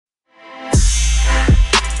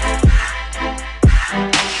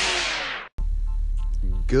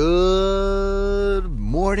Good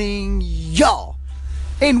morning, y'all,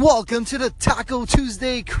 and welcome to the Taco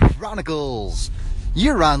Tuesday Chronicles.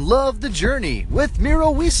 You're on Love the Journey with Miro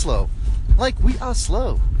Wieslow. Like we are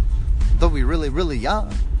slow, though we really are.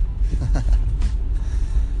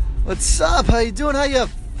 What's up? How you doing? How you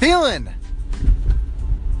feeling?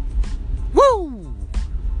 Woo!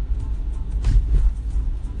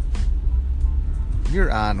 You're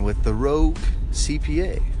on with the Rogue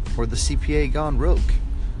CPA, or the CPA gone rogue,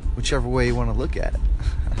 whichever way you want to look at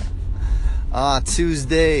it.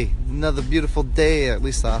 Tuesday, another beautiful day, at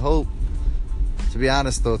least I hope. To be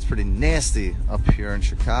honest though, it's pretty nasty up here in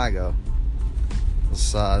Chicago.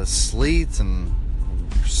 It's sleet and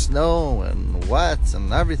snow and wet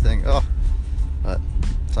and everything. Oh, but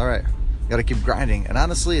it's alright. Gotta keep grinding. And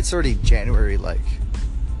honestly, it's already January, like,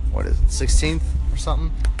 what is it, 16th or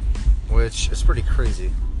something? Which is pretty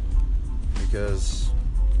crazy, because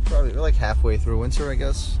probably we're like halfway through winter, I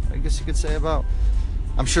guess you could say about.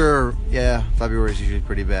 I'm sure, yeah, February is usually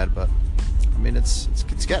pretty bad, but I mean, it's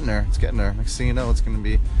getting there. It's getting there. Next thing you know, it's going to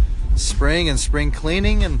be spring and spring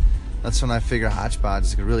cleaning, and that's when I figure Hodgepodge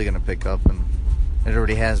is really going to pick up, and it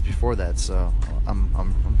already has before that. So I'm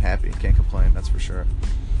happy. Can't complain. That's for sure.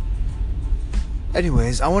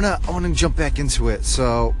 Anyways, I wanna jump back into it.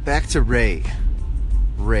 So back to Ray,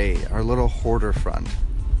 our little hoarder friend,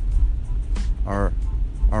 our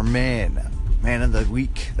man of the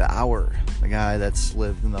week, the hour, the guy that's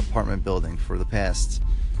lived in the apartment building for the past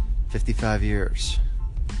 55 years.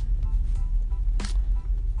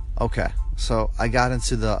 Okay, so I got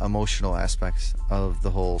into the emotional aspects of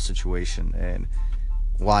the whole situation and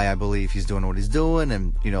why I believe he's doing what he's doing,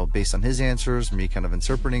 and, you know, based on his answers, me kind of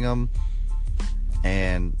interpreting them,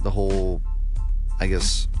 and the whole, I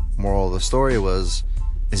guess, moral of the story was,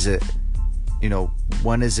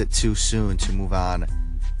 when is it too soon to move on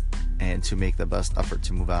and to make the best effort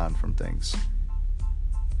to move on from things?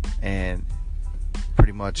 And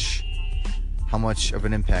pretty much, how much of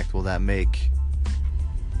an impact will that make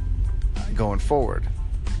going forward?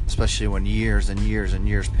 Especially when years and years and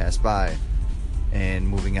years pass by and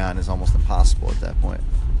moving on is almost impossible at that point.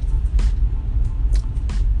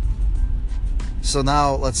 So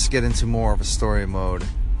now let's get into more of a story mode.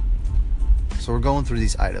 So we're going through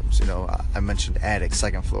these items. You know, I mentioned attic,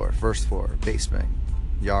 second floor, first floor, basement,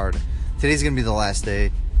 yard. Today's gonna be the last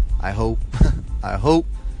day. I hope. I hope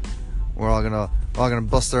we're all gonna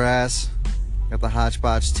bust our ass. Got the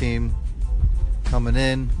Hodgepodge team coming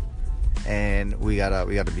in, and we gotta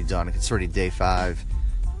be done. It's already day 5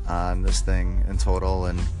 on this thing in total,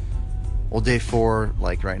 and well, day 4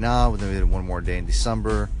 like right now. Then we did one more day in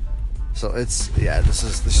December. So it's, yeah,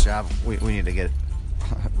 this job. We need to get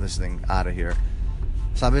this thing out of here.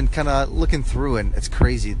 So I've been kind of looking through, and it's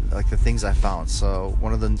crazy, like the things I found. So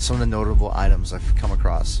some of the notable items I've come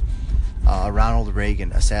across: Ronald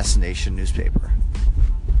Reagan assassination newspaper.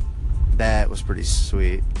 That was pretty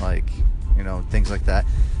sweet, like, you know, things like that.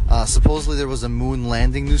 Supposedly there was a moon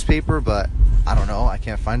landing newspaper, but I don't know. I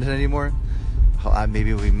can't find it anymore.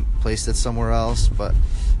 Maybe we placed it somewhere else, but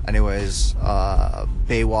anyways,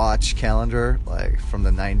 Baywatch calendar, like from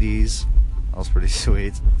the 90s. That was pretty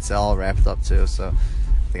sweet. It's all wrapped up too, so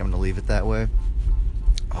I think I'm gonna leave it that way.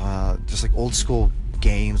 Just like old school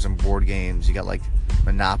games and board games. You got like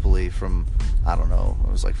Monopoly from, I don't know,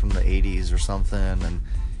 it was like from the 80s or something, and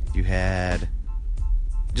you had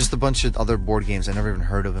just a bunch of other board games I never even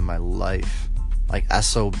heard of in my life, like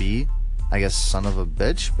SOB, I guess son of a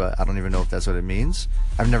bitch, but I don't even know if that's what it means.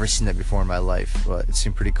 I've never seen that before in my life, but it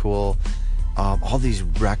seemed pretty cool. All these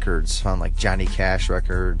records, found like Johnny Cash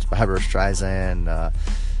records, Barbra Streisand, I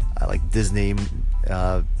like Disney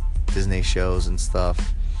shows and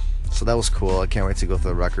stuff. So that was cool. I can't wait to go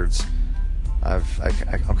through the records. I'm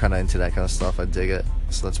kind of into that kind of stuff. I dig it.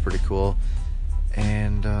 So that's pretty cool.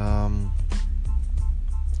 And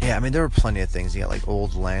yeah, I mean, there were plenty of things. You got like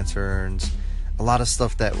old lanterns, a lot of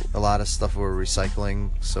stuff we're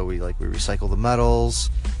recycling. So we recycle the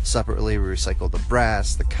metals separately. We recycle the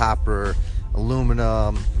brass, the copper,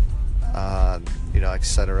 aluminum,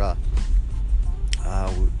 etc.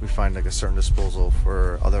 We find like a certain disposal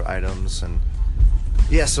for other items, and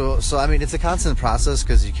yeah. So I mean, it's a constant process,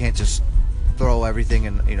 because you can't just throw everything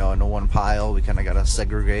into one pile. We kind of gotta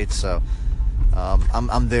segregate. So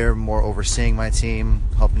I'm there more overseeing my team,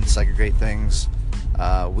 helping segregate things.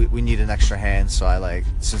 We need an extra hand, so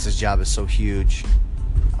since this job is so huge,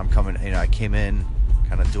 I came in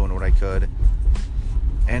kind of doing what I could.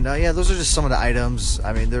 And yeah, those are just some of the items.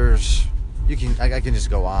 I mean, I can just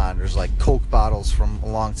go on. There's like Coke bottles from a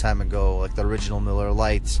long time ago, like the original Miller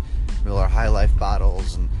Lite, Miller High Life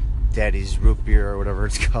bottles, and Daddy's root beer or whatever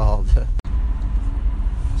it's called.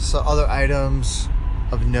 So other items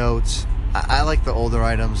of note, I like the older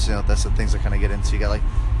items. That's the things I kind of get into. You got like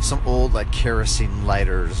some old like kerosene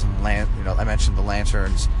lighters and I mentioned the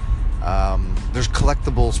lanterns. There's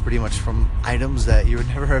collectibles pretty much from items that you would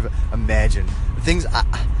never have imagined. Things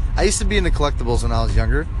I used to be into collectibles when I was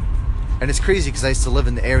younger, and it's crazy because I used to live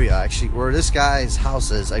in the area actually where this guy's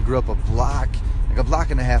house is. I grew up a block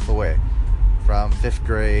and a half away from 5th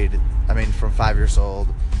grade. From 5 years old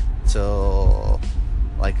till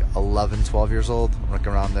like 11, 12 years old, like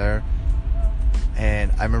around there.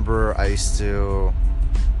 And I remember I used to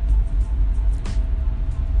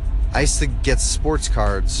get sports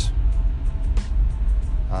cards.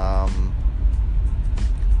 I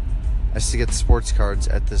used to get sports cards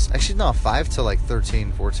at this, actually no, 5 to like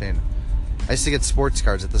 13, 14. I used to get sports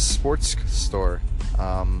cards at the sports store,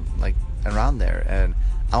 like around there, and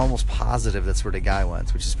I'm almost positive that's where the guy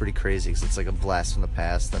went, which is pretty crazy because it's like a blast from the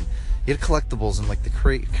past. And he had collectibles and like the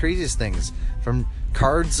craziest things, from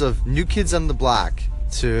cards of New Kids on the Block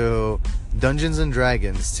to Dungeons and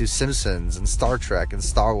Dragons to Simpsons and Star Trek and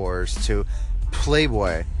Star Wars to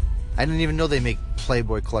Playboy. I didn't even know they make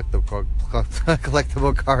Playboy collectible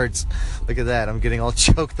cards. Look at that. I'm getting all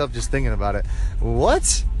choked up just thinking about it.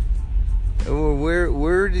 What?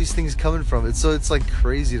 Where are these things coming from? It's like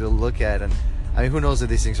crazy to look at. And who knows if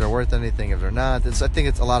these things are worth anything, if they're not. I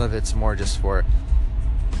think a lot of it's more just for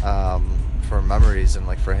memories and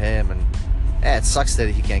like for him. And it sucks that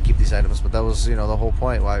he can't keep these items, but that was the whole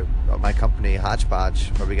point why my company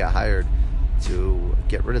Hodgepodge, where we got hired to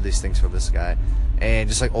get rid of these things for this guy. And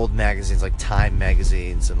just like old magazines, like Time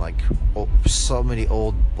magazines, and like so many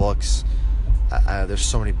old books. There's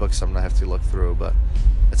so many books I'm gonna have to look through, but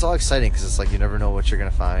it's all exciting because it's like you never know what you're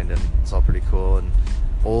gonna find, and it's all pretty cool. And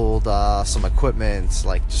old some equipment,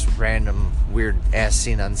 like just random weird ass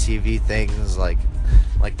seen on TV things, like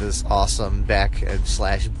this awesome back and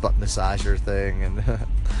 / butt massager thing. And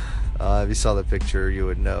if you saw the picture, you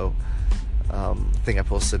would know. I think I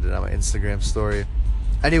posted it on my Instagram story.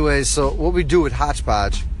 Anyways, so what we do with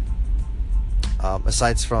Hodgepodge,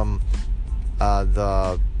 aside from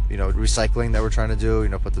the recycling that we're trying to do,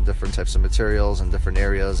 put the different types of materials in different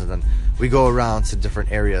areas, and then we go around to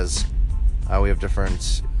different areas. We have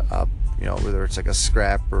different, whether it's like a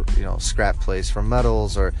scrap or scrap place for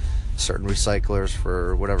metals, or certain recyclers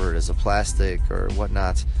for whatever it is, a plastic or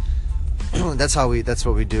whatnot. That's what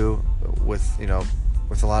we do with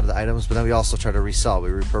with a lot of the items. But then we also try to resell. We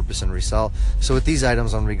repurpose and resell. So with these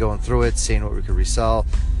items, I'm going to be going through it, seeing what we could resell,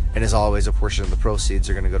 and as always, a portion of the proceeds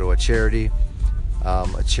are going to go to a charity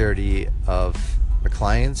of the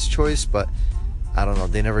client's choice. But I don't know,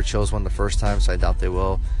 they never chose one the first time, so I doubt they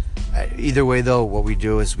will. Either way though, what we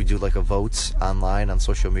do is we do like a vote online on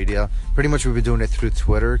social media. Pretty much we've been doing it through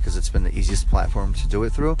Twitter because it's been the easiest platform to do it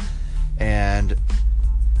through. And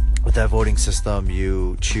with that voting system,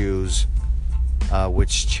 you choose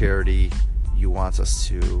which charity you want us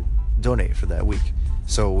to donate for that week.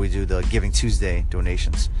 So we do the Giving Tuesday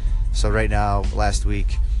donations. So right now, last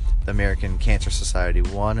week, the American Cancer Society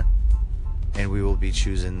won, and we will be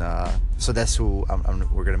choosing, so that's who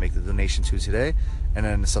we're going to make the donation to today. And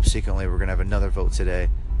then subsequently, we're going to have another vote today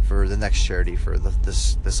for the next charity for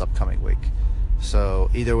this upcoming week. So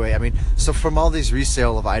either way, so from all these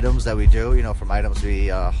resale of items that we do, from items we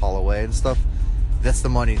haul away and stuff, that's the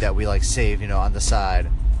money that we like save, on the side.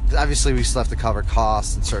 'Cause obviously, we still have to cover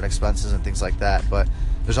costs and certain expenses and things like that, but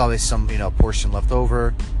there's always some, portion left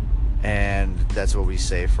over, and that's what we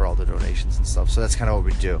save for all the donations and stuff. So that's kind of what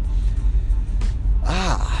we do.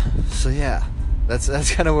 So yeah, that's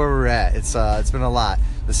kind of where we're at. It's been a lot.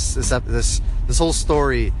 This whole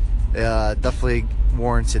story definitely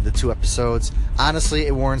warranted the 2 episodes. Honestly,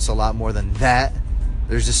 it warrants a lot more than that.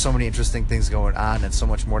 There's just so many interesting things going on, and so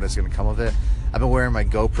much more that's going to come of it. I've been wearing my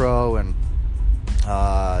GoPro, and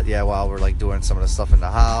while we're like doing some of the stuff in the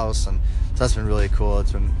house, and so that's been really cool.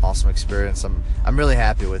 It's been an awesome experience. I'm really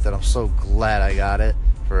happy with it. I'm so glad I got it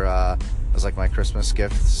for it was like my Christmas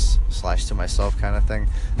gift / to myself kind of thing.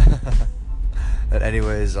 But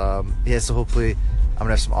anyways, so hopefully I'm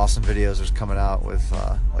gonna have some awesome videos that's coming out with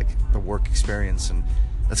like the work experience, and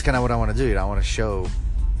that's kind of what I want to do. I want to show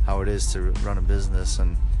how it is to run a business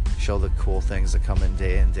and show the cool things that come in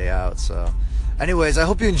day out. So anyways, I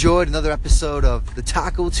hope you enjoyed another episode of the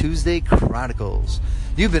Taco Tuesday Chronicles.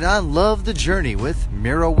 You've been on Love the Journey with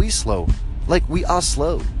Miro Wieslow. Like we are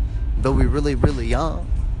slow, though we really, really young.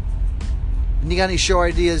 And you got any show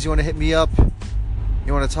ideas, you want to hit me up,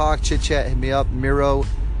 you want to talk, chit chat, hit me up, Miro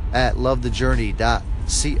at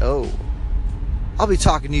lovethejourney.co. I'll be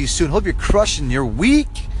talking to you soon. Hope you're crushing your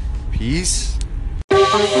week. Peace.